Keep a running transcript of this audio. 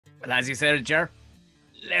Well, as you said, Jer,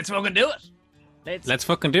 let's fucking do it. Let's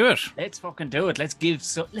fucking do it. Let's fucking do it. Let's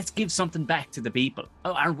give something back to the people.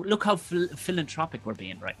 Oh, and look how philanthropic we're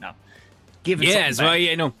being right now. Give it something back. Well,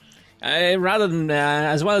 you know, rather than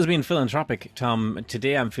as well as being philanthropic, Tom,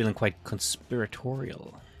 today I'm feeling quite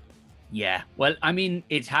conspiratorial. Yeah, well, I mean,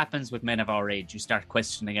 it happens with men of our age. You start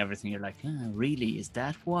questioning everything. You're like, really? Is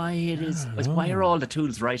that why it is? Why are all the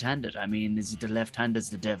tools right-handed? I mean, is it the left hand is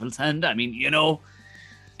the devil's hand? I mean, you know.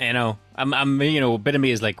 I'm a bit of me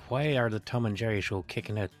is like, why are the Tom and Jerry show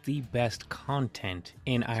kicking out the best content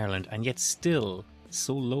in Ireland and yet still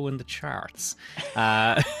so low in the charts?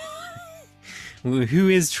 Who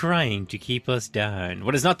is trying to keep us down?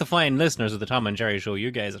 What is not the fine listeners of the Tom and Jerry show. You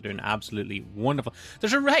guys are doing absolutely wonderful.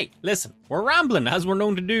 Listen, we're rambling as we're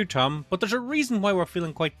known to do, Tom, but there's a reason why we're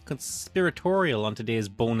feeling quite conspiratorial on today's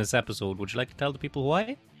bonus episode. Would you like to tell the people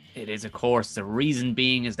why? It is, of course. The reason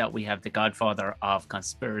being is that we have the godfather of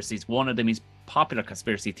conspiracies, one of the most popular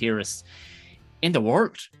conspiracy theorists in the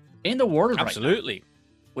world. Absolutely. Right now,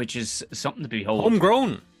 which is something to behold.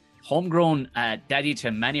 Homegrown, daddy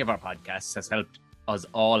to many of our podcasts, has helped us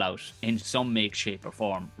all out in some make, shape or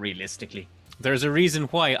form, realistically. There's a reason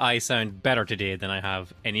why I sound better today than I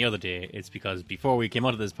have any other day. It's because before we came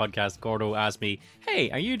onto this podcast, Gordo asked me,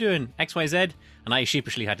 hey, are you doing XYZ? And I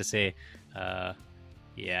sheepishly had to say,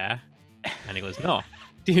 yeah. And he goes, no.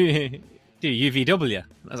 Do UVW? And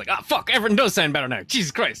I was like, fuck, everything does sound better now.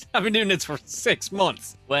 Jesus Christ, I've been doing this for 6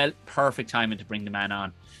 months. Well, perfect timing to bring the man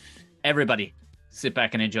on. Everybody, sit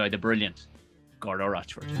back and enjoy the brilliant Gordo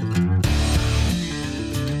Rochford.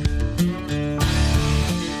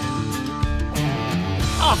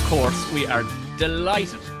 Of course, we are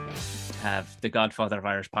delighted to have the godfather of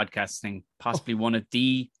Irish podcasting, possibly one of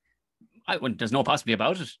the, there's no possibly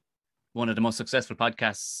about it, one of the most successful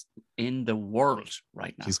podcasts in the world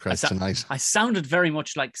right now. Jesus Christ, tonight. I sounded very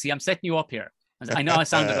much like, see, I'm setting you up here. I know I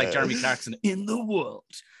sounded like Jeremy Clarkson in the world.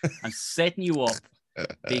 I'm setting you up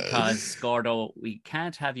because, Gordo, we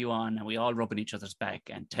can't have you on and we all rubbing each other's back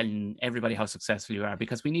and telling everybody how successful you are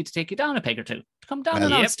because we need to take you down a peg or two. Come down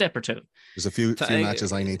a step or two. There's a few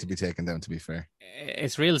matches I need to be taken down, to be fair.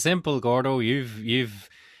 It's real simple, Gordo. You've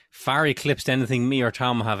far eclipsed anything me or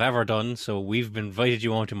Tom have ever done, so we've invited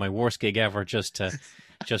you on to my worst gig ever just to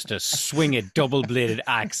swing a double-bladed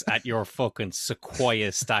axe at your fucking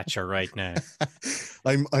sequoia stature right now.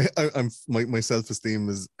 My self-esteem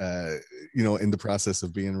is in the process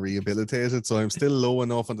of being rehabilitated, so I'm still low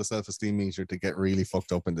enough on the self-esteem meter to get really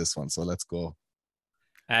fucked up in this one. So let's go.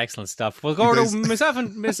 Excellent stuff. Well, Gordo, myself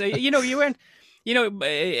and Miss, you weren't.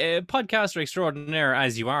 A podcaster extraordinaire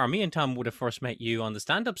as you are, me and Tom would have first met you on the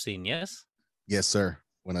stand-up scene, yes? Yes, sir.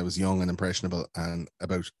 When I was young and impressionable and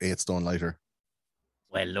about 8 stone lighter.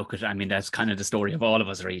 Well, look, that's kind of the story of all of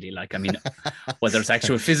us, really. Like, I mean, whether it's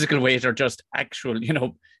actual physical weight or just actual,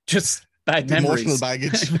 just bad memories.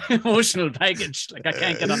 Emotional baggage. Like, I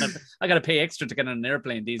can't get on it. I got to pay extra to get on an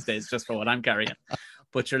airplane these days just for what I'm carrying.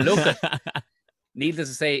 But you're looking, needless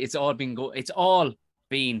to say, it's all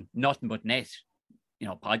been nothing but net.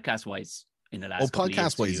 Podcast-wise in the last couple of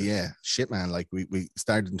years. Podcast-wise, yeah. Shit, man. Like, we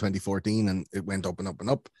started in 2014 and it went up and up and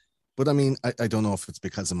up. But, I mean, I don't know if it's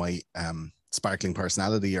because of my sparkling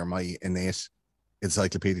personality or my innate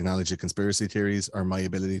encyclopedic knowledge of conspiracy theories or my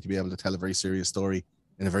ability to be able to tell a very serious story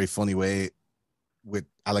in a very funny way with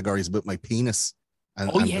allegories about my penis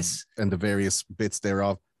and the various bits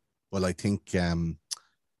thereof. Well, I think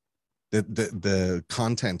the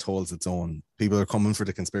content holds its own. People are coming for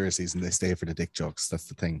the conspiracies and they stay for the dick jokes. That's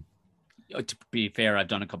the thing. To be fair, I've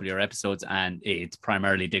done a couple of your episodes and it's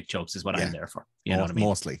primarily dick jokes is what I'm there for. You know what I mean?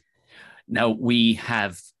 Mostly. Now, we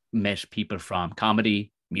have met people from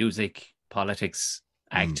comedy, music, politics,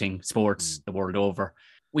 acting, sports, the world over.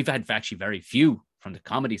 We've had actually very few from the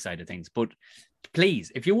comedy side of things, but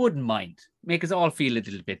please, if you wouldn't mind, make us all feel a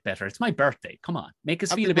little bit better. It's my birthday. Come on, make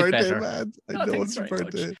us feel a bit better. Man. I know it's your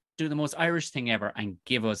birthday. Do the most Irish thing ever and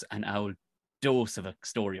give us an old dose of a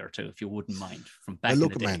story or two, if you wouldn't mind, from back in the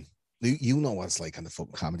day. Man, you know what it's like on the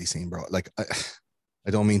fucking comedy scene, bro. Like,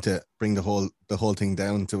 I don't mean to bring the whole thing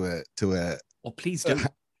down to a please do.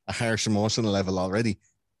 A harsh emotional level already,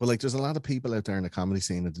 but like, there's a lot of people out there in the comedy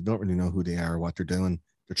scene that they don't really know who they are or what they're doing.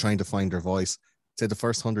 They're trying to find their voice. Say the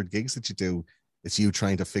first 100 gigs that you do, it's you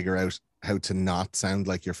trying to figure out how to not sound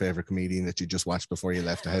like your favorite comedian that you just watched before you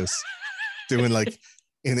left the house, doing like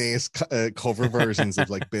innate cover versions of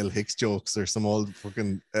like Bill Hicks jokes or some old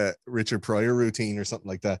fucking Richard Pryor routine or something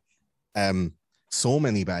like that. So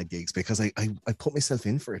many bad gigs because I put myself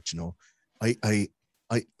in for it. I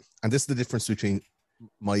and this is the difference between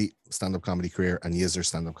my stand-up comedy career and Yizer's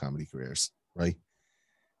stand-up comedy careers, right?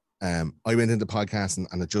 I went into podcasting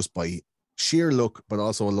and it just by sheer luck, but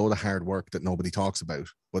also a load of hard work that nobody talks about,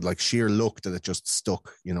 but like sheer luck that it just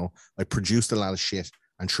stuck, you know. I produced a lot of shit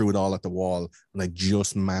and threw it all at the wall, and I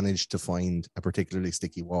just managed to find a particularly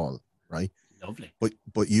sticky wall, right? Lovely.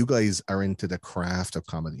 But you guys are into the craft of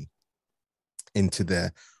comedy, into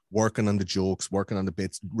the working on the jokes, working on the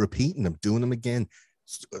bits, repeating them, doing them again,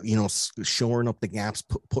 you know, shoring up the gaps,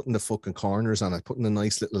 putting the fucking corners on it, putting the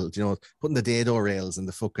nice little, you know, putting the dado rails and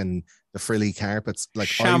the frilly carpets, like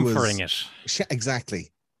chamfering it.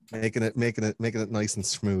 Exactly, making it nice and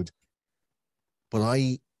smooth. But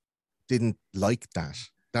I didn't like that.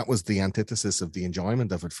 That was the antithesis of the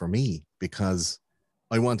enjoyment of it for me, because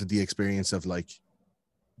I wanted the experience of like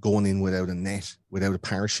going in without a net, without a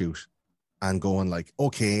parachute, and going like,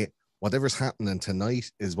 okay, whatever's happening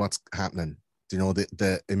tonight is what's happening. You know,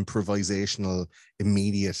 the improvisational,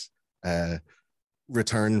 immediate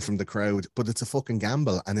return from the crowd. But it's a fucking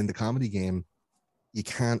gamble. And in the comedy game, you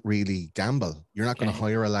can't really gamble. You're not going to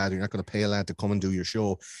hire a lad, you're not going to pay a lad to come and do your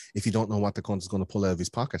show if you don't know what the cunt is going to pull out of his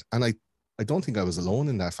pocket. And I don't think I was alone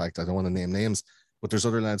in that fact. I don't want to name names, but there's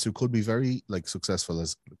other lads who could be very like successful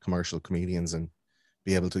as commercial comedians and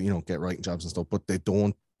be able to, you know, get writing jobs and stuff, but they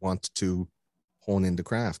don't want to hone in the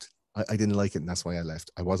craft. I didn't like it, and that's why I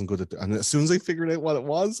left. I wasn't good at it. And as soon as I figured out what it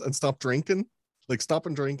was and stopped drinking, like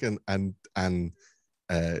stopping drinking and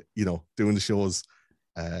you know, doing the shows,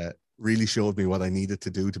 really showed me what I needed to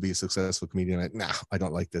do to be a successful comedian. I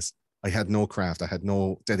don't like this. I had no craft. I had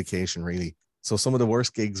no dedication, really. So some of the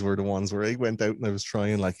worst gigs were the ones where I went out and I was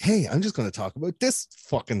trying like, hey, I'm just going to talk about this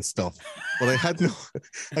fucking stuff. But I had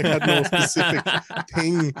no specific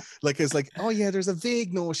thing. Like, it's like, oh yeah, there's a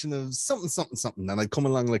vague notion of something. And I'd come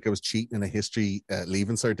along like I was cheating in a history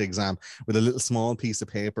leaving cert exam with a little small piece of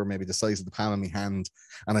paper, maybe the size of the palm of my hand.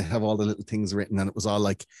 And I have all the little things written, and it was all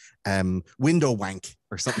like window wank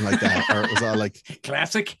or something like that. Or it was all like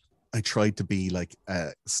classic. I tried to be like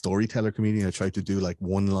a storyteller comedian. I tried to do like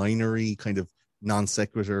one-linery kind of non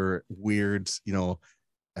sequitur, weird,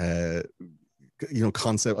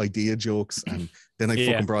 concept idea jokes. And then I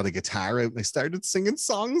fucking brought a guitar out and I started singing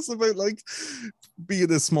songs about like being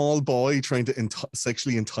a small boy trying to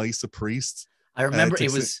sexually entice a priest. I remember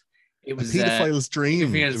it was a pedophile's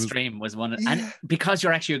dream. Dream was one, and because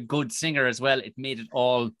you're actually a good singer as well, it made it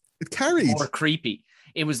carried more creepy.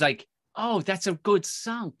 It was like, oh, that's a good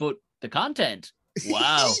song, but the content,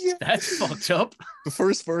 wow, that's fucked up. The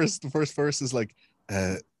first verse is like,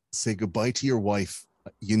 say goodbye to your wife.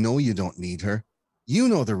 You know you don't need her. You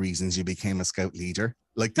know the reasons you became a scout leader.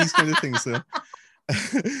 Like these kind of things.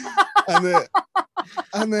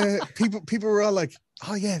 And people were all like,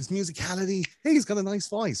 oh yeah, his musicality. Hey, he's got a nice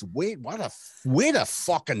voice. Wait a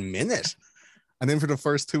fucking minute. And then for the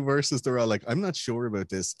first two verses, they're all like, I'm not sure about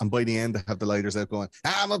this. And by the end, I have the lighters out going,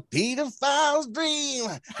 I'm a pedophile's dream.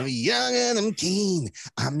 I'm young and I'm keen.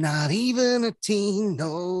 I'm not even a teen.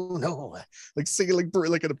 No. Like singing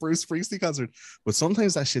like at a Bruce Springsteen concert. But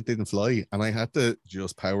sometimes that shit didn't fly. And I had to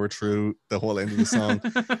just power through the whole end of the song.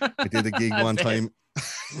 I did a gig one time.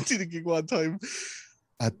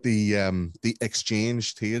 At the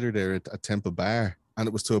Exchange Theatre there at Temple Bar. And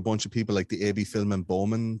it was to a bunch of people like the A.B. Film and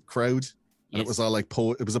Bowman crowd. And it was all like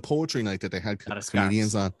it was a poetry night that they had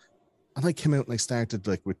comedians on. And I came out and I started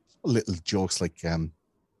like with little jokes like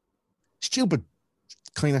stupid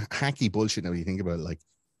kind of hacky bullshit now you think about it. Like,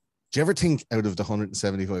 do you ever think out of the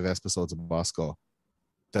 175 episodes of Bosco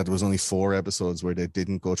that there was only 4 episodes where they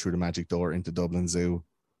didn't go through the magic door into Dublin Zoo?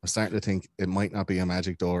 I'm starting to think it might not be a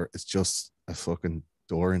magic door, it's just a fucking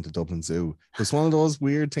door into Dublin Zoo. It's one of those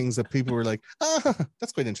weird things that people were like,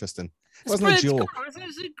 that's quite interesting. It wasn't a joke.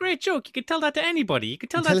 It's a great joke. You could tell that to anybody. You could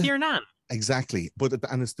tell that to your nan. Exactly.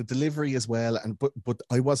 And it's the delivery as well. But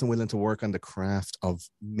I wasn't willing to work on the craft of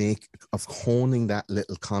honing that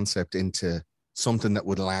little concept into something that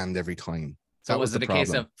would land every time. So was it a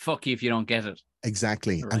case of fuck you if you don't get it?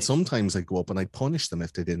 Exactly. Right. And sometimes I'd go up and I'd punish them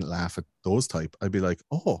if they didn't laugh at those type. I'd be like,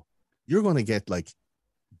 oh, you're going to get like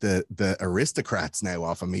the aristocrats now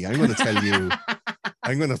off of me. I'm going to tell you,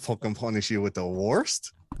 I'm going to fucking punish you with the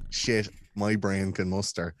worst shit my brain can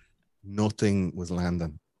muster. Nothing was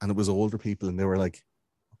landing. And it was older people and they were like,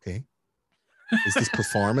 okay, is this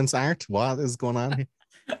performance art? What is going on here?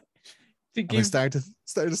 And I started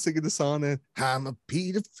singing the song and I'm a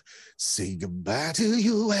Peter, say goodbye to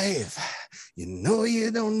your wife. You know you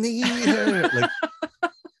don't need her. Like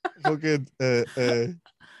fucking I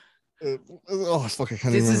fucking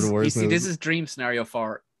can't remember the words. You see, this is dream scenario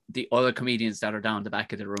for the other comedians that are down the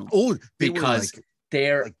back of the room. Oh, because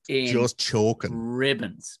they're just choking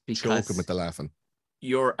ribbons. Choking with the laughing.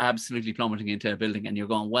 you're absolutely plummeting into a building and you're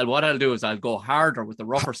going, well, what I'll do is I'll go harder with the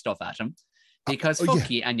rougher stuff at him because fuck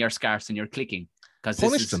you and you're scarce and you're clicking.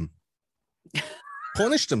 Punish them.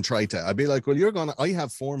 Punish them, try to. I'd be like, well, I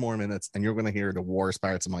have 4 more minutes and you're going to hear the worst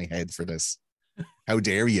parts of my head for this. How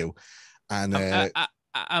dare you? And I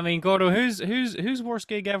mean, Gordo, whose worst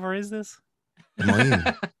gig ever is this?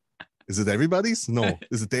 Mine. Is it everybody's? No.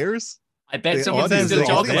 Is it theirs? I bet someone's still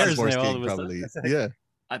talking about gig, probably. Yeah.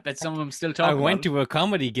 I bet some of them still talking. I went to a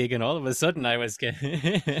comedy gig and all of a sudden I was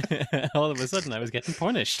getting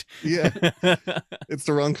punished. Yeah. It was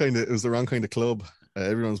the wrong kind of club.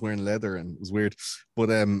 Everyone was wearing leather and it was weird. But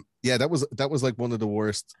yeah, that was like one of the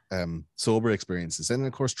worst sober experiences. And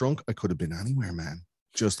of course, drunk, I could have been anywhere, man.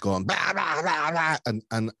 Just going blah, blah, blah, blah.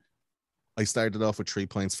 And I started off with 3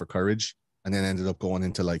 points for courage and then ended up going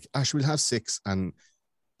into like, we'll have 6. And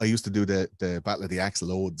I used to do the Battle of the Axe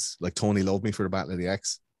loads. Like Tony loved me for the Battle of the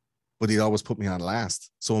Axe, but he'd always put me on last.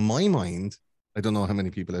 So in my mind, I don't know how many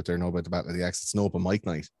people out there know about the Battle of the Axe. It's an open mic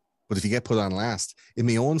night. But if you get put on last, in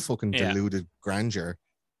my own fucking deluded grandeur,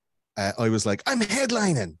 I was like, I'm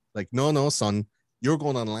headlining. Like, no, son, you're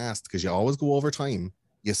going on last because you always go over time.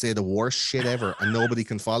 You say the worst shit ever and nobody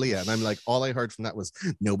can follow you. And I'm like, all I heard from that was,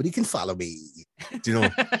 nobody can follow me. Do you know?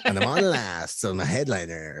 And I'm on last, so I'm a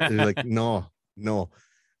headliner. And they're like, no.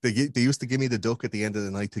 They used to give me the duck at the end of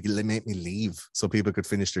the night to make me leave so people could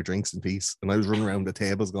finish their drinks in peace. And I was running around the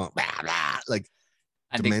tables going, blah, blah, like,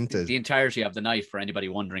 and demented. The entirety of the night, for anybody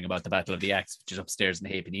wondering about the Battle of the Axe, which is upstairs in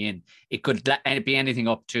the Halfpenny Inn, it could be anything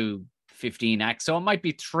up to 15 acts. So it might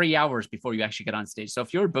be 3 hours before you actually get on stage. So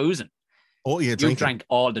if you're boozing, you drank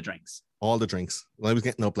all the drinks. All the drinks. Well, I was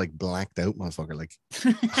getting up like blacked out, motherfucker. Like,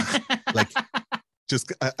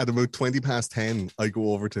 just at about 20 past 10, I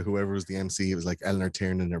go over to whoever was the MC. It was like Eleanor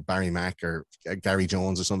Tiernan or Barry Mack or Gary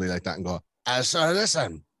Jones or somebody like that and go, so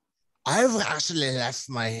listen, I've actually left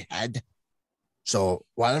my head. So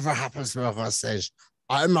whatever happens to me on stage,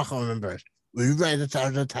 I'm not going to remember it. Will you write it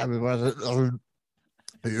down and tell me what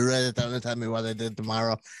I did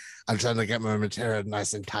tomorrow? I'm trying to get my material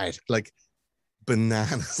nice and tight. Like,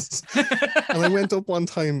 bananas. And I went up one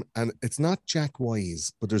time and it's not Jack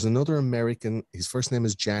Wise, but there's another American. His first name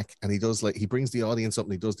is Jack, and he brings the audience up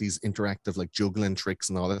and he does these interactive like juggling tricks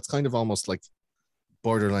and all that. It's kind of almost like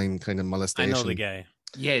borderline kind of molestation. I know the guy.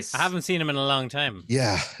 Yes. I haven't seen him in a long time.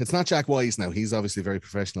 Yeah, it's not Jack Wise now. He's obviously very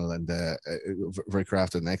professional and very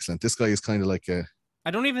crafted and excellent. This guy is kind of like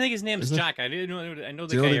I don't even think his name is Jack. I know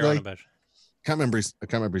the guy you're on about. I can't remember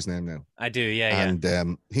his name now. I do, yeah.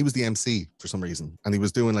 And he was the MC for some reason, and he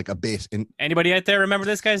was doing like a bit in. Anybody out there remember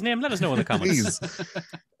this guy's name? Let us know in the comments. Please.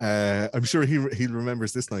 I'm sure he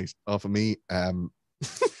remembers this night off of me. I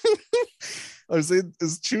was in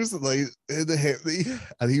his Tuesday night in the Halfpenny,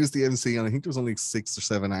 and he was the MC, and I think there was only 6 or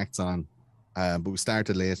 7 acts on, but we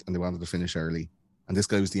started late and they wanted to finish early. And this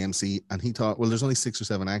guy was the MC, and he thought, well, there's only 6 or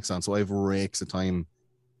 7 acts on, so I have rakes of time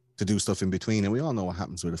to do stuff in between. And we all know what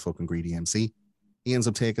happens with a fucking greedy MC. He ends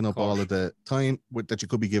up taking up all of the time that you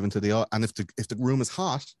could be given to the, and if the room is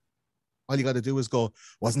hot, all you got to do is go,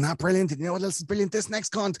 wasn't that brilliant? You know what else is brilliant? This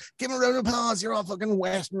next cunt, give him a round of applause. You're all fucking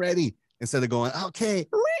wet and ready. Instead of going, okay,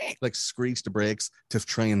 like screech the brakes to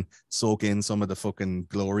try and soak in some of the fucking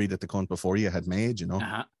glory that the cunt before you had made, you know?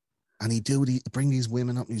 Uh-huh. And he'd bring these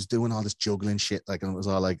women up and he's doing all this juggling shit. Like, and it was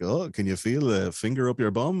all like, oh, can you feel a finger up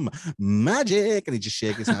your bum? Magic. And he'd just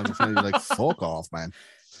shake his hands in front of you like, fuck off, man.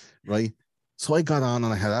 Right? So I got on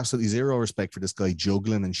and I had absolutely zero respect for this guy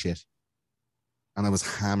juggling and shit. And I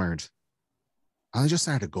was hammered. And I just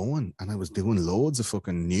started going and I was doing loads of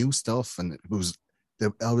fucking new stuff. And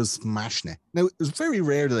I was smashing it. Now, it was very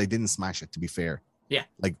rare that I didn't smash it, to be fair. Yeah.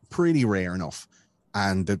 Like, pretty rare enough.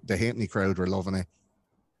 And the Halfpenny crowd were loving it.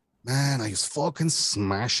 Man, I was fucking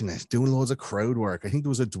smashing it, doing loads of crowd work. I think there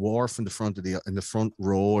was a dwarf in the front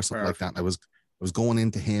row or something like that. And I was going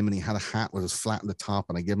into him and he had a hat with his flat on the top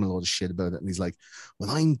and I gave him a load of shit about it. And he's like,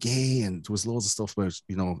 well, I'm gay. And there was loads of stuff about,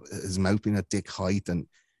 you know, his mouth being at dick height. And,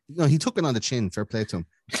 you know, he took it on the chin. Fair play to him.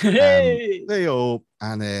 Hey-o.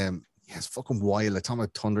 And it's fucking wild. I talk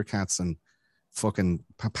about Thundercats and fucking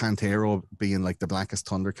Pantero being like the blackest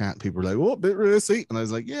Thundercat. People were like, oh, a bit racy. And I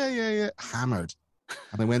was like, yeah. Hammered.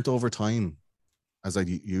 And I went over time, as I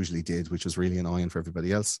usually did, which was really annoying for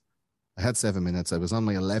everybody else. I had 7 minutes. I was on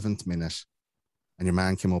my 11th minute, and your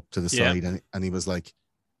man came up to the side, and he was like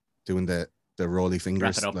doing the rolly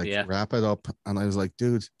fingers, wrap it up. And I was like,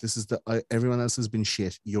 dude, this is everyone else has been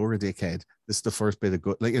shit. You're a dickhead. This is the first bit of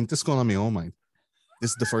good, and this is going on my own mind.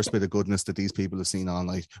 This is the first bit of goodness that these people have seen all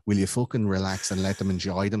night. Will you fucking relax and let them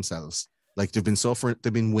enjoy themselves? Like, they've been suffering.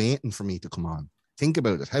 They've been waiting for me to come on. Think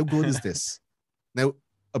about it. How good is this? Now,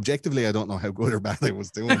 objectively, I don't know how good or bad I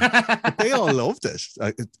was doing, but they all loved it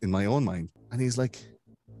in my own mind. And he's like,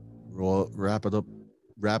 wrap it up.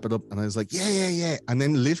 And I was like, yeah. And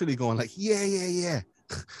then literally going like, yeah.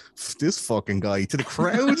 This fucking guy to the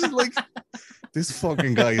crowd, like, this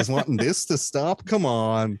fucking guy is wanting this to stop. Come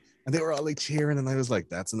on. And they were all like cheering. And I was like,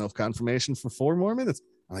 that's enough confirmation for 4 more minutes.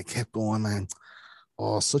 And I kept going, man.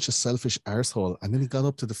 Oh, such a selfish arsehole. And then he got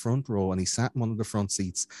up to the front row and he sat in one of the front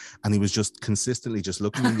seats and he was just consistently just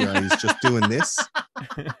looking in the eyes, just doing this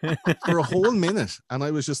for a whole minute. And I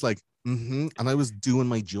was just like, and I was doing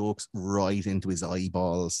my jokes right into his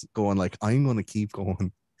eyeballs, going like, I'm going to keep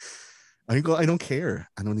going. I don't care.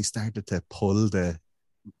 And when he started to pull the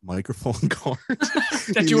microphone cord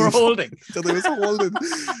that you were holding, that I was holding,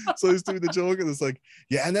 so I was doing the joke and it's like,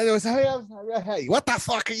 yeah, and then it was, hey, what the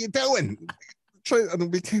fuck are you doing? And it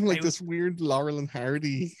became like this weird Laurel and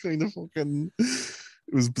Hardy kind of fucking,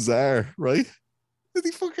 it was bizarre, right? And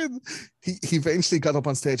he eventually got up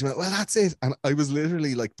on stage and went, well, that's it. And I was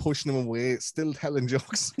literally like pushing him away, still telling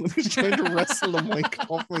jokes when he was trying to wrestle the mic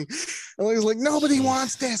off me. And I was like, nobody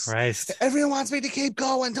wants this. Christ. Everyone wants me to keep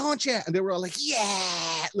going, don't you? And they were all like,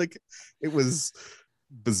 yeah. Like, it was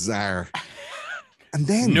bizarre. And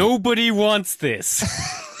then nobody wants this.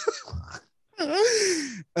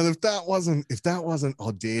 And if that wasn't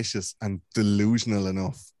audacious and delusional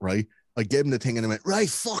enough, right? I gave him the thing and I went, right,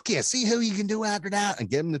 fuck you. See how you can do after that. And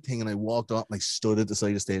gave him the thing and I walked up and I stood at the side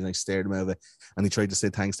of the stage and I stared him over and he tried to say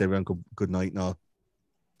thanks to everyone, good night and all.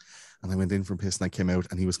 And I went in for a piss and I came out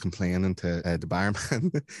and he was complaining to the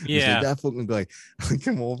barman. Yeah. Like, that fucking guy. I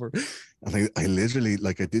came over and I literally,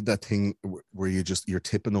 like, I did that thing where you're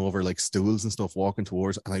tipping over like stools and stuff, walking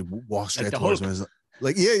towards, and I walked straight towards him. I was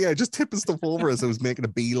like, yeah, just tipping stuff over as I was making a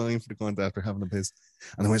beeline for the cunt after having a piss.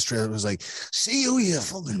 And I went straight, I was like, see you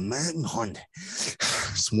fucking American cunt.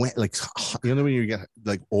 Sweat, like, you know when you get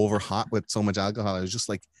like over hot with so much alcohol? I was just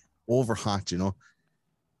like over hot, you know.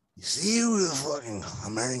 You see you fucking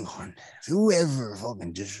American cunt. If you ever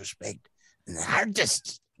fucking disrespect an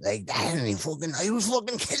artist like that, and I was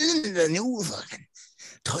fucking killing the new fucking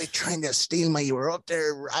trying to steal you were up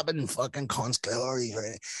there robbing fucking cunts glory for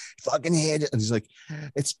fucking head. And he's like,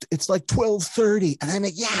 it's like 12:30. And I'm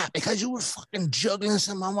like, yeah, because you were fucking juggling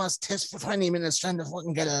some mama's test for 20 minutes trying to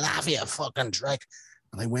fucking get a laugh, you fucking trick.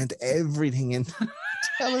 And I went everything in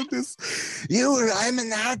telling this, I'm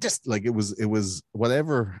an artist. Like, it was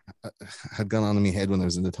whatever had gone on in my head when I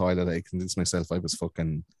was in the toilet. I convinced myself I was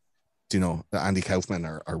fucking, Andy Kaufman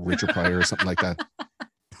or Richard Pryor or something like that.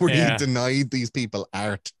 Where he denied these people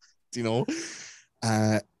art,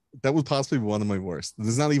 that was possibly one of my worst. This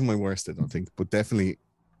is not even my worst, I don't think, but definitely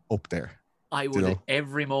up there. I would,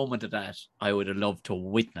 every moment of that, I would have loved to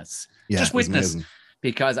witness. Yeah, just witness,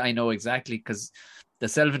 because I know exactly, because the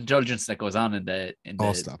self-indulgence that goes on in the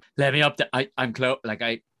stop. Let me up there. I'm close. Like,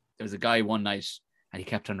 there was a guy one night and he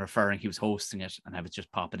kept on referring, he was hosting it and I was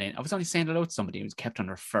just popping in. I was only saying hello to somebody, he was kept on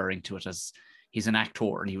referring to it as he's an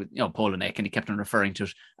actor, and he would, Polanek, and he kept on referring to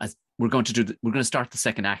it as we're going to start the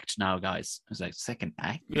second act now, guys. I was like, second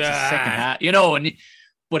act? Yeah. Second act,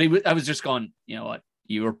 I was just going, you know what?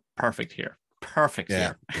 You were perfect here. Perfect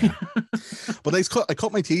here. Yeah. But I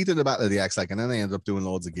cut my teeth in the Battle of the Axe, and then I ended up doing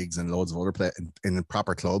loads of gigs and loads of other in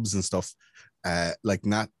proper clubs and stuff. Like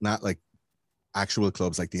not like actual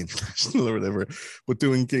clubs like the International or whatever, but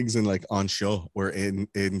doing gigs in like on show where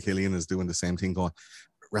Aidan Killian is doing the same thing, going,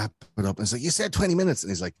 wrap it up. And it's like, you said 20 minutes.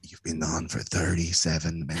 And he's like, you've been on for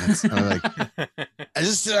 37 minutes. And I'm like, I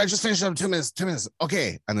just finished up 2 minutes.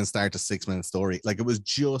 Okay. And then start a 6-minute story. Like, it was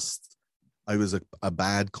just, I was a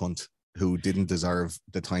bad cunt who didn't deserve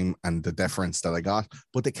the time and the deference that I got,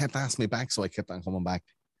 but they kept asking me back. So I kept on coming back.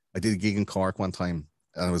 I did a gig in Cork one time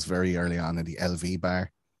and it was very early on in the LV bar.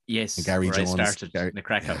 Yes. And Gary Jones. I started the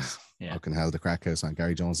Crack House. Yeah. Fucking hell, the Crack House. And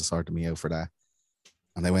Gary Jones sorted me out for that.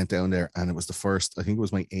 And I went down there and it was I think it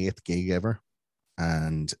was my 8th gig ever.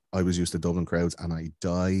 And I was used to Dublin crowds and I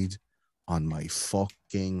died on my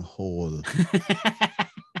fucking hole.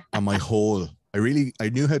 On my hole. I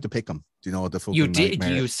knew how to pick them. Do you know what the fucking You did.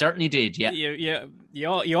 nightmare? You certainly did. Yeah.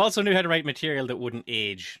 You also knew how to write material that wouldn't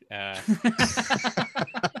age.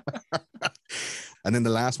 And then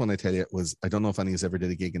the last one I tell you was, I don't know if any of us ever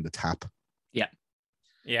did a gig in the Tap. Yeah.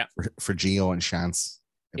 Yeah. For Geo and Chance.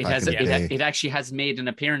 It actually has made an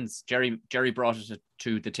appearance. Jerry brought it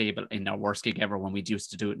to the table in our worst gig ever when we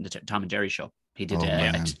used to do it in the Tom and Jerry show. He did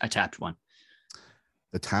a tapped one.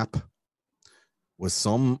 The Tap was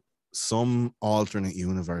some alternate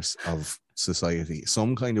universe of society,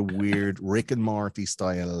 some kind of weird Rick and Morty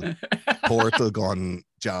style portal gun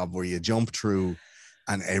job where you jump through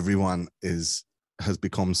and everyone has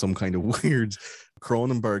become some kind of weird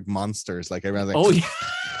Cronenberg monsters. Like I rather. Oh yeah.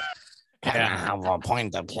 Can I have a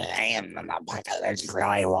point of playing and a bucket of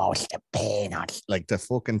dry roast the peanuts? Like the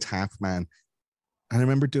fucking tap, man. And I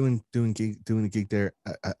remember doing a gig there.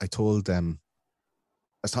 I told I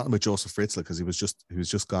was talking about Joseph Fritzl because he was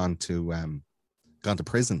just gone to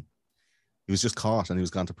prison. He was just caught and he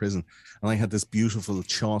was gone to prison. And I had this beautiful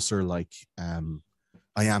Chaucer like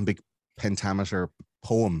iambic pentameter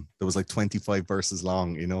poem that was like 25 verses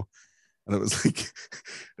long, you know. And it was like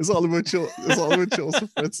it's all about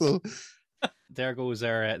Joseph Fritzl. There goes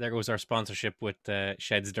our sponsorship with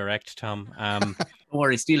Sheds Direct, Tom. Don't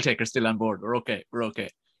worry, Steel Taker's still on board. We're okay.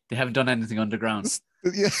 They haven't done anything underground.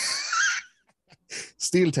 Yeah.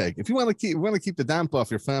 Steel Take. If you want to keep the damp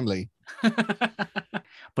off your family.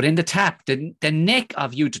 But in the tap, the neck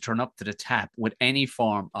of you to turn up to the tap with any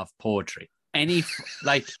form of poetry,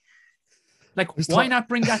 why not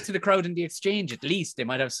bring that to the crowd in the Exchange? At least they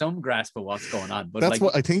might have some grasp of what's going on. But that's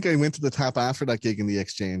what I think. I went to the tap after that gig in the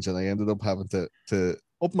Exchange, and I ended up having to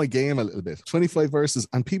up my game a little bit. 25 verses,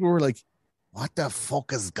 and people were like, "What the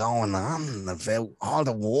fuck is going on? About all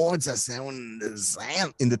the words are sounding the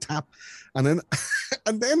same in the tap." And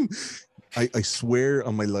then, I swear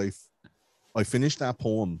on my life, I finished that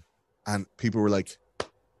poem, and people were like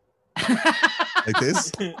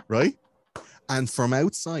this, right? And from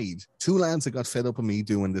outside, two lads that got fed up with me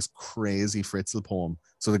doing this crazy Fritzl poem.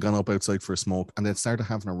 So they gone up outside for a smoke and they started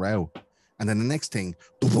having a row. And then the next thing,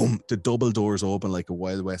 boom, the double doors open like a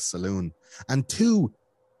Wild West saloon. And two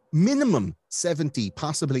minimum 70,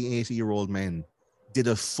 possibly 80-year-old men did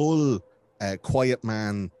a full quiet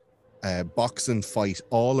man boxing fight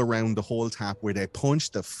all around the whole tap where they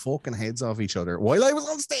punched the fucking heads off each other while I was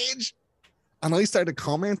on stage. And I started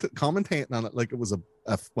commentating on it like it was a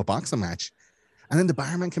boxing match. And then the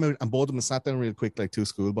barman came out and both of them sat down real quick like two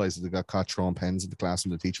schoolboys that got caught throwing pens at the class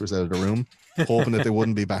when the teacher was out of the room, hoping that they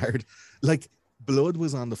wouldn't be barred. Like blood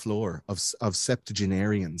was on the floor of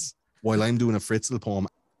septuagenarians while I'm doing a Fritzl poem.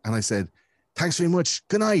 And I said, "Thanks very much.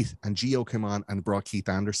 Good night." And Gio came on and brought Keith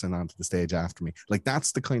Anderson onto the stage after me. Like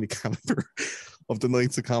that's the kind of caliber of the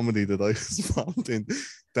nights of comedy that I was involved in.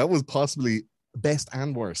 That was possibly best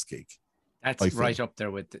and worst gig. That's right up there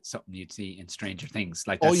with something you'd see in Stranger Things.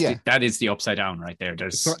 Like, that is the upside down right there.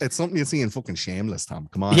 It's something you see in fucking Shameless, Tom.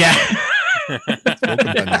 Come on. Yeah.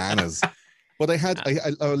 Fucking bananas. But I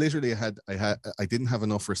didn't have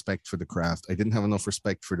enough respect for the craft. I didn't have enough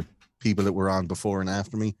respect for the people that were on before and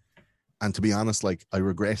after me. And to be honest, like I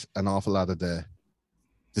regret an awful lot of the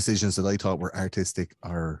decisions that I thought were artistic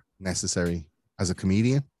or necessary as a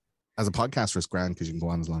comedian. As a podcaster, it's grand because you can go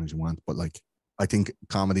on as long as you want. But like, I think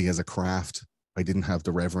comedy as a craft, I didn't have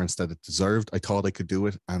the reverence that it deserved. I thought I could do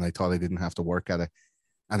it and I thought I didn't have to work at it.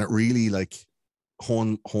 And it really like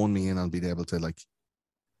honed me in on being able to like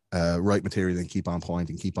write material and keep on point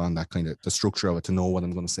and keep on that kind of the structure of it to know what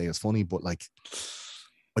I'm going to say is funny. But like,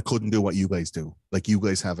 I couldn't do what you guys do. Like you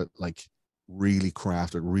guys have it like really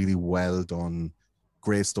crafted, really well done,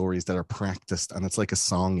 great stories that are practiced. And it's like a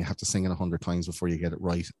song. You have to sing it 100 times before you get it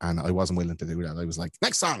right. And I wasn't willing to do that. I was like,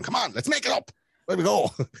 next song, come on, let's make it up. There we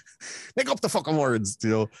go. Make up the fucking words, you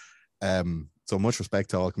know. So much respect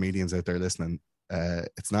to all comedians out there listening.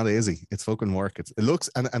 It's not easy. It's fucking work. It looks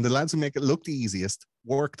and the lads who make it look the easiest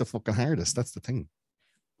work the fucking hardest. That's the thing.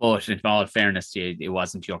 But in all fairness, it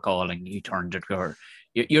wasn't your calling. You turned it, or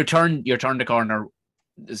you turned the corner,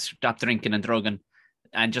 stopped drinking and drugging,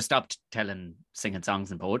 and just stopped singing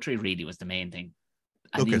songs and poetry. Really was the main thing.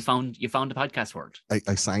 And you found the podcast world.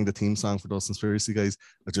 I sang the theme song for those conspiracy guys.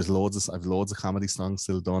 I've loads of comedy songs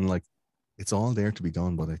still done. Like it's all there to be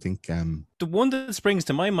done. But I think the one that springs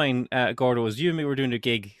to my mind, Gordo, is you and me were doing a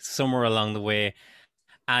gig somewhere along the way,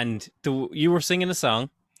 and you were singing a song.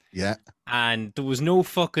 Yeah. And there was no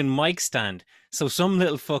fucking mic stand. So some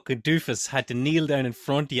little fucking doofus had to kneel down in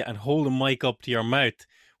front of you and hold the mic up to your mouth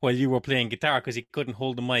while you were playing guitar because he couldn't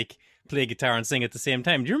hold the mic, play guitar and sing at the same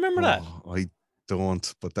time. Do you remember that? I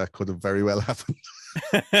don't, but that could have very well happened.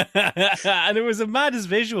 And it was the maddest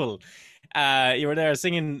visual. You were there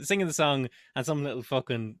singing the song and some little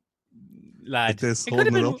fucking lad. Like this,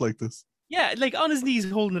 holding it up like this. Yeah, like on his knees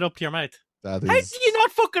holding it up to your mouth. How do you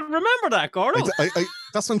not fucking remember that, Gordo?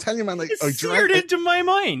 That's what I'm telling you, man. Like, it's seared into my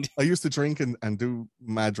mind. I used to drink and do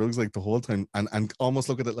mad drugs like the whole time and almost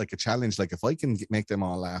look at it like a challenge. Like if I can make them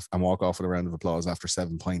all laugh and walk off with a round of applause after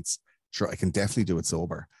 7 pints, sure, I can definitely do it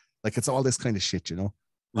sober. Like it's all this kind of shit, you know?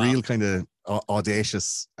 Real kind of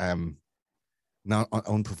audacious, not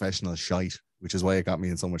unprofessional shite. which is why it got me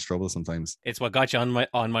in so much trouble sometimes. It's what got you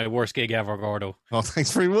on my worst gig ever, Gordo. Oh,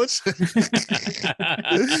 thanks very much.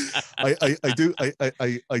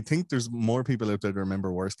 I think there's more people out there that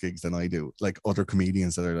remember worse gigs than I do. Like other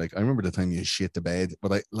comedians that are like, I remember the time you shit the bed,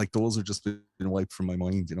 but I like those are just been wiped from my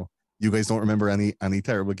mind. You know, you guys don't remember any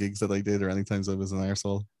terrible gigs that I did or any times I was an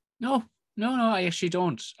arsehole? No, I actually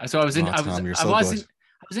don't. So I was interested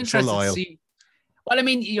to see. Well, I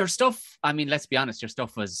mean, your stuff. I mean, let's be honest. Your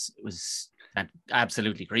stuff was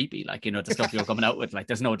absolutely creepy. Like, you know, the stuff you're coming out with. Like,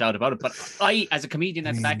 there's no doubt about it. But I, as a comedian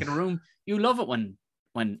at the back of the room, you love it when,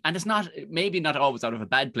 and it's not maybe not always out of a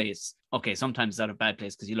bad place. Okay, sometimes it's out of a bad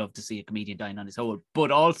place because you love to see a comedian dying on his hole.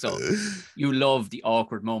 But also, you love the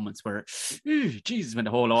awkward moments where, Jesus, when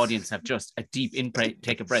the whole audience have just a deep in-breath,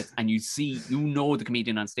 take a breath, and you know the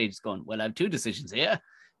comedian on stage is going, well, I have two decisions here.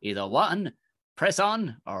 Either one, press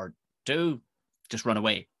on, or two, just run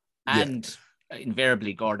away. And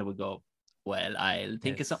invariably, Gordo would go, well, I'll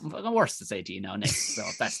think of something worse to say to you now next. So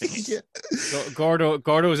that's the case.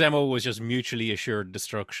 Gordo's MO was just mutually assured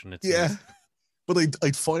destruction. It seems. But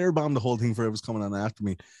I'd firebomb the whole thing for it was coming on after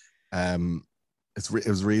me. It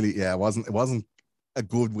was really, it wasn't a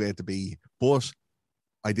good way to be, but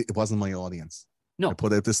it wasn't my audience. No. I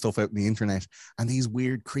put out this stuff out on the internet, and these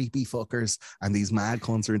weird, creepy fuckers and these mad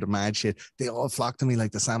cunts are into mad shit. They all flock to me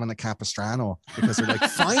like the salmon at Capistrano because they're like,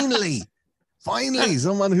 finally,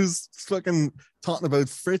 someone who's fucking talking about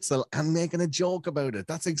Fritzl and making a joke about it.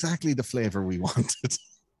 That's exactly the flavor we wanted.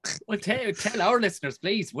 Well, tell our listeners,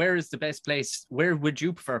 please, where is the best place? Where would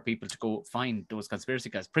you prefer people to go find those conspiracy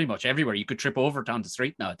guys? Pretty much everywhere. You could trip over down the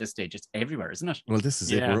street now at this stage. It's everywhere, isn't it? Well, this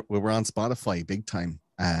is it. We're on Spotify big time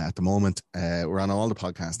at the moment. We're on all the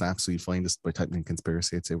podcast apps, so you find us by typing in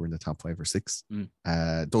conspiracy. I'd say we're in the top 5 or 6.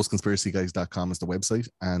 Thoseconspiracyguys.com is the website,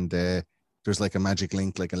 and there's like a magic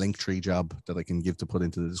link, like a link tree job that I can give to put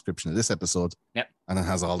into the description of this episode. Yep. And it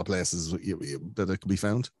has all the places that it could be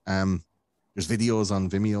found. There's videos on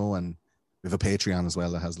Vimeo, and we have a Patreon as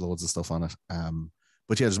well that has loads of stuff on it.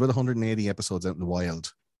 But yeah, there's about 180 episodes out in the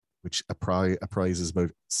wild, which a prize is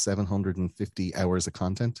about 750 hours of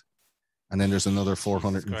content. And then there's another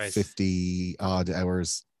 450 odd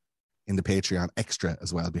hours in the Patreon extra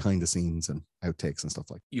as well, behind the scenes and outtakes and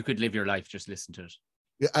stuff like that. You could live your life, just listen to it.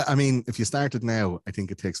 Yeah, I mean, if you started now, I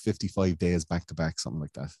think it takes 55 days back to back, something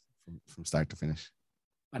like that, from start to finish.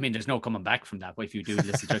 I mean, there's no coming back from that. But if you do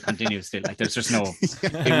listen to it continuously, like there's just no,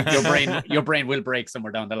 your brain will break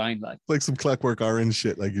somewhere down the line. Like some Clockwork Orange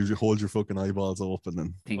shit. Like you hold your fucking eyeballs open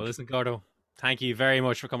and think. Well, listen, Gordo, thank you very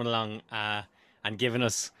much for coming along and giving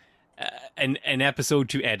us an episode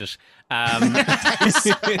to edit.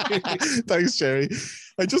 Thanks, Jerry.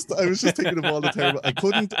 I was just thinking of all the terrible. I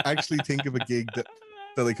couldn't actually think of a gig that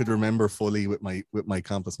I could remember fully with my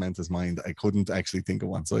compos mentis mind. I couldn't actually think of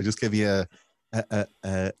one, so I just gave you a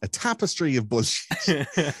tapestry of bullshit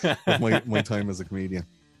of my time as a comedian.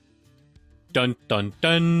 Dun dun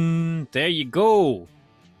dun! There you go.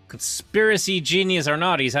 Conspiracy genius or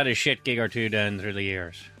not, he's had a shit gig or two down through the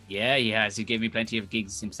years. Yeah, he has. He gave me plenty of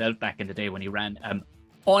gigs himself back in the day when he ran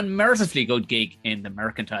unmercifully good gig in the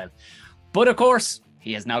Mercantile. But of course,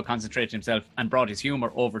 he has now concentrated himself and brought his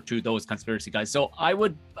humor over to those conspiracy guys. So I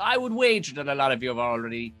would wager that a lot of you have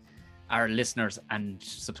already are listeners and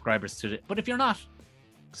subscribers to it. But if you're not,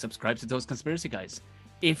 subscribe to those conspiracy guys.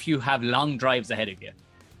 If you have long drives ahead of you,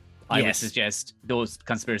 I would suggest those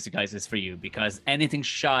conspiracy guys is for you, because anything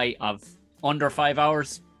shy of under 5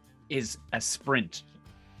 hours is a sprint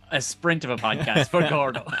of a podcast for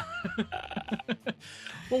Gordo.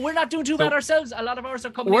 Well, we're not doing too bad ourselves. A lot of ours are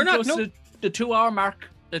coming close to the 2 hour mark.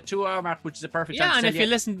 The 2 hour mark, which is a perfect time. Yeah, and if you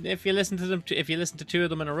listen to them, if you listen to 2 of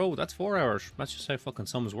them in a row, that's 4 hours. That's just how fucking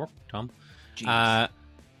sums work, Tom.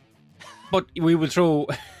 But we will throw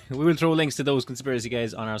links to those conspiracy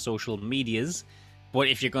guys on our social medias. But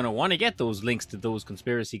if you're going to want to get those links to those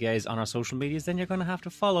conspiracy guys on our social medias, then you're going to have to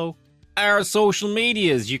follow our social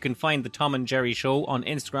medias. You can find the Tom and Jerry Show on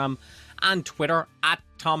Instagram and Twitter at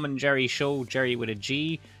Tom and Jerry Show. Jerry with a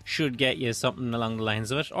G should get you something along the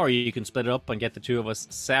lines of it. Or you can split it up and get the 2 of us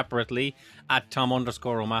separately at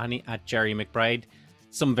Tom_O'Mahony, at Jerry McBride.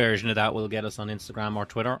 Some version of that will get us on Instagram or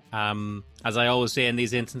Twitter. As I always say in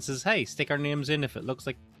these instances, hey, stick our names in. If it looks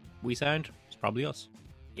like we sound, it's probably us.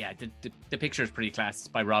 Yeah, the picture is pretty class. It's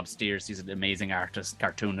by Rob Steers. He's an amazing artist,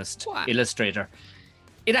 cartoonist, illustrator.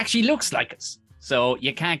 It actually looks like us, so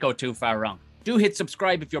you can't go too far wrong. Do hit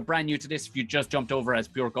subscribe if you're brand new to this. If you just jumped over as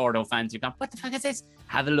pure Gordo fans, you've gone, what the fuck is this?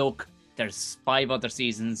 Have a look. There's 5 other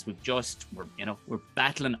seasons. We're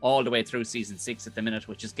battling all the way through season 6 at the minute,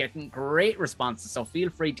 which is getting great responses. So feel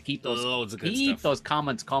free to keep those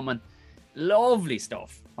comments coming. Lovely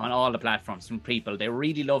stuff on all the platforms from people. They're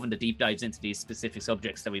really loving the deep dives into these specific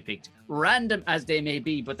subjects that we picked, random as they may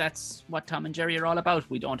be, but that's what Tom and Jerry are all about.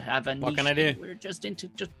 We don't have a niche. What can I do? We're just into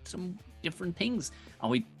just some different things,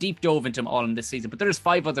 and we deep dove into them all in this season. But there's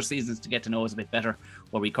 5 other seasons to get to know us a bit better,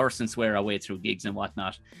 where we curse and swear our way through gigs and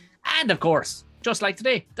whatnot. And of course, just like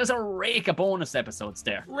today, there's a rake of bonus episodes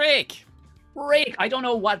there. Rake. I don't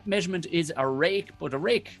know what measurement is a rake, but a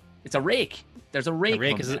rake. It's a rake. There's a rake.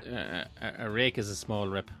 A rake is a small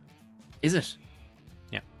rip. Is it?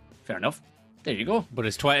 Yeah. Fair enough. There you go. But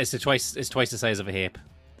it's twice the size of a hape.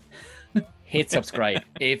 Hit subscribe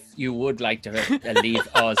if you would like to leave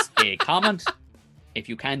us a comment. If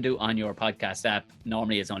you can do on your podcast app.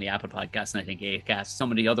 Normally it's only Apple Podcasts and I think Acast.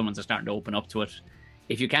 Some of the other ones are starting to open up to it.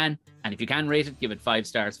 If you can, and if you can rate it, give it 5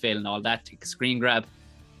 stars, failing all that, take a screen grab,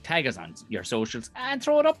 tag us on your socials and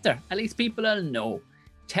throw it up there. At least people will know.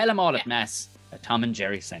 Tell them all at mass that Tom and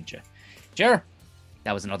Jerry sent you. Jer,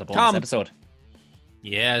 that was another bonus episode.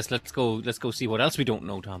 Yes, let's go see what else we don't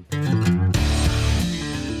know, Tom.